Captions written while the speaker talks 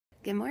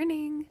Good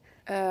morning.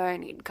 I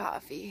need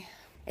coffee.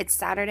 It's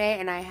Saturday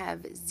and I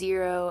have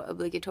zero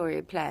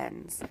obligatory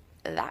plans.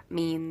 That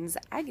means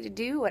I get to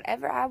do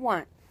whatever I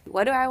want.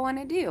 What do I want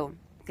to do?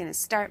 I'm gonna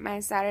start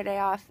my Saturday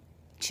off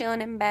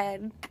chilling in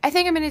bed. I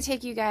think I'm gonna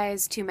take you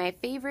guys to my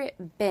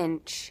favorite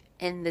bench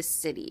in the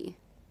city.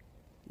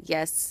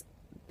 Yes,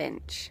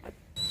 bench.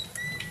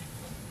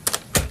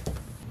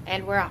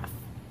 And we're off.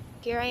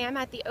 Here I am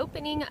at the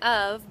opening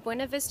of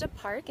Buena Vista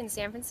Park in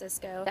San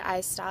Francisco.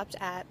 I stopped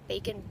at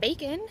Bacon.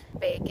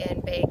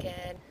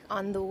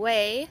 On the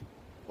way,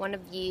 one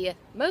of the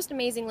most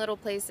amazing little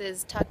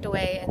places tucked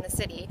away in the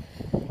city,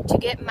 to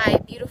get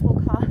my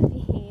beautiful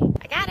coffee.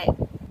 I got it!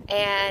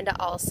 And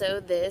also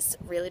this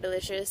really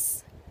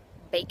delicious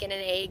bacon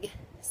and egg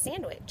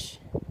sandwich,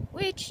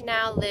 which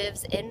now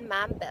lives in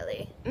my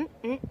belly.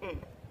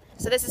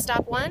 So this is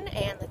stop 1,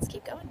 and let's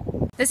keep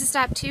going. This is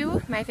stop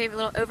 2, my favorite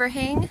little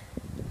overhang,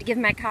 to give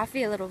my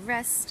coffee a little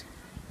rest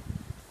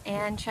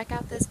and check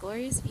out this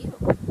glorious view.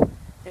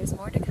 There's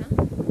more to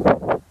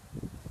come.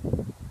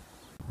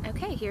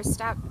 Okay, here's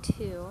stop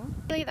 2.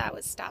 Really, that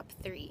was stop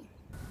 3.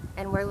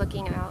 And we're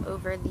looking out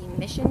over the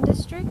Mission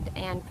District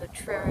and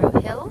Potrero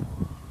Hill.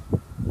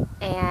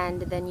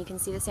 And then you can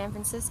see the San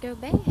Francisco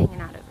Bay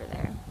hanging out over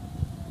there.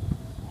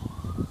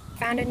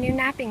 Found a new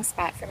napping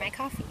spot for my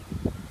coffee.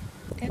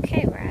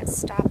 Okay, we're at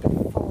stop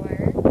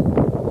 4.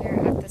 We're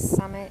at the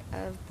summit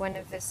of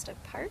Buena Vista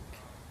Park.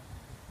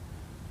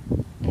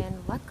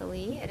 And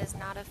luckily, it is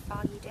not a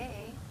foggy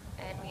day,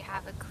 and we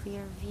have a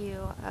clear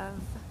view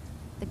of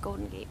the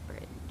Golden Gate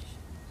Bridge.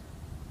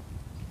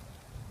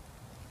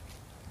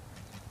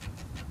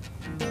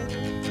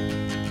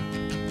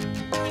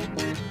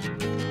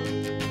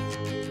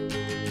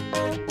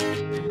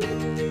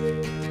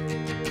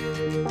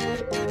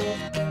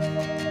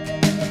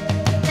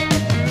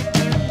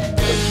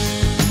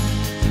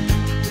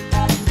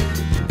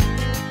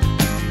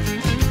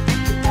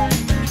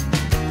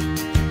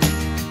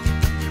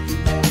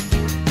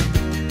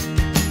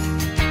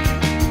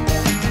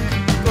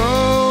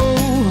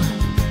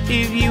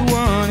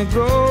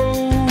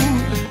 Go,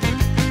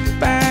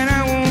 but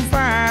I won't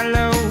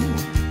follow,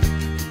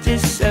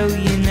 just so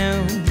you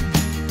know.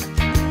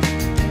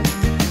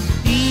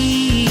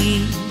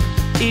 Leave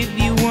if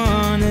you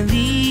wanna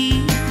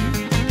leave,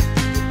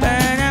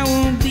 but I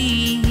won't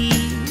be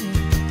here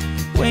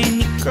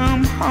when you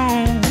come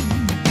home.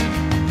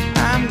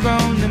 I'm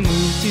gonna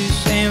move to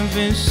San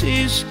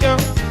Francisco,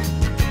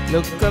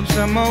 look up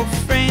some old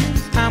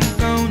friends. I'm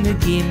gonna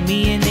get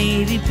me an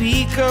 80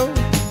 Pico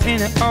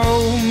and an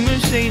old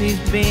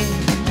Mercedes-Benz.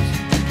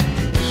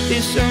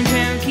 This old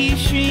town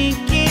keeps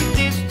shrinking,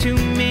 there's too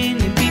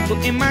many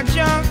people in my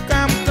junk.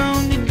 I'm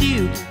gonna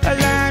do a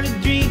lot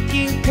of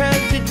drinking,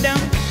 cause it don't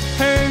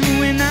hurt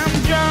when I'm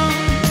drunk.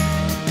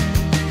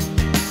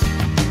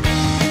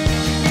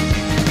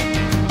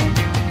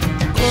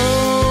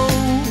 Go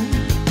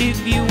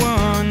if you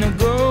wanna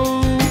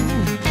go,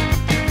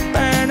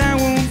 but I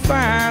won't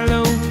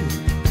follow,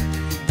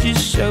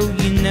 just so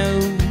you know.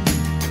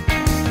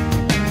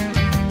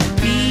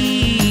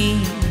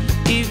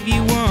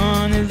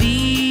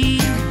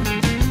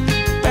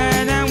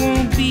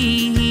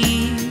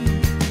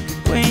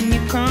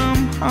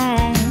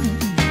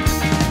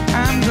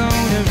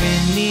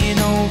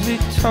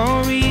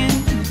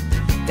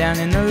 Down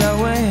in the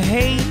lower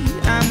hay,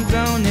 I'm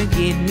gonna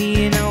get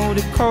me an old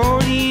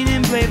accordion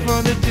and play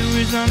for the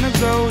tourists on the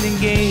Golden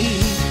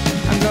Gate.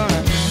 I'm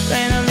gonna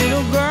plant a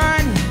little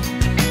garden,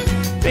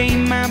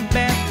 paint my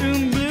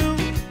bathroom blue.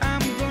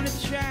 I'm gonna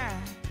try.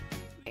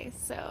 Okay,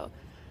 so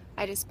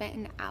I just spent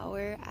an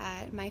hour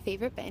at my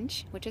favorite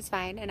bench, which is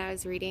fine, and I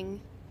was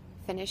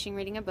finishing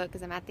reading a book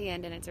because I'm at the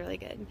end and it's really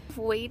good.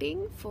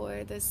 Waiting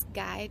for this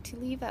guy to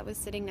leave that was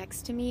sitting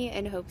next to me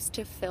in hopes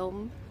to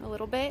film a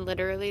little bit.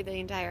 Literally the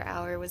entire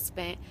hour was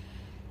spent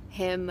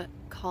him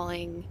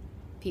calling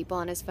people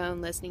on his phone,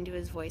 listening to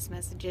his voice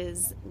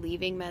messages,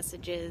 leaving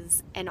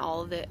messages, and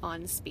all of it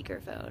on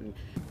speakerphone.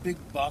 Big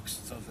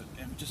boxes of it,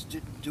 and just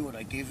didn't do it.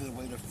 I gave it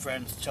away to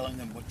friends telling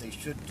them what they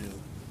should do,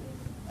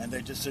 and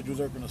they just said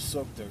they're going to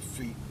soak their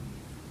feet.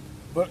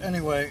 But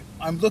anyway,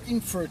 I'm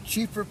looking for a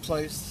cheaper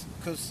place,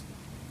 because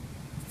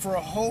for a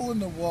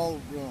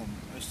hole-in-the-wall room,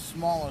 as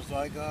small as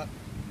I got,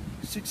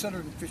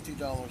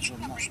 $650 a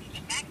month.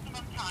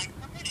 Maximum time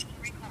permitted to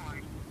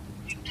record.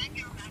 To send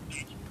your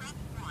message, press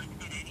 1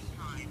 at any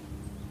time.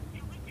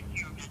 To listen to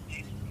your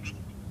message,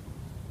 press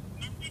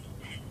message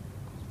sent.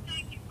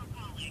 Thank you for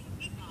calling.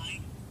 Goodbye.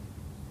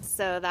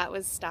 So that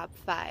was stop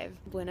 5,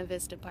 Buena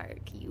Vista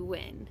Park. You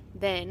win.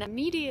 Then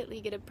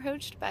immediately get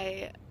approached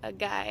by a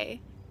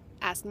guy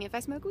asking if I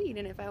smoke weed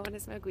and if I want to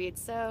smoke weed.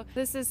 So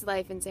this is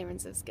life in San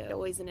Francisco.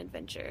 Always an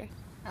adventure.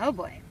 Oh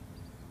boy.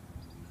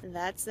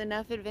 That's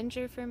enough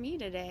adventure for me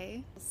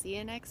today. See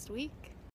you next week.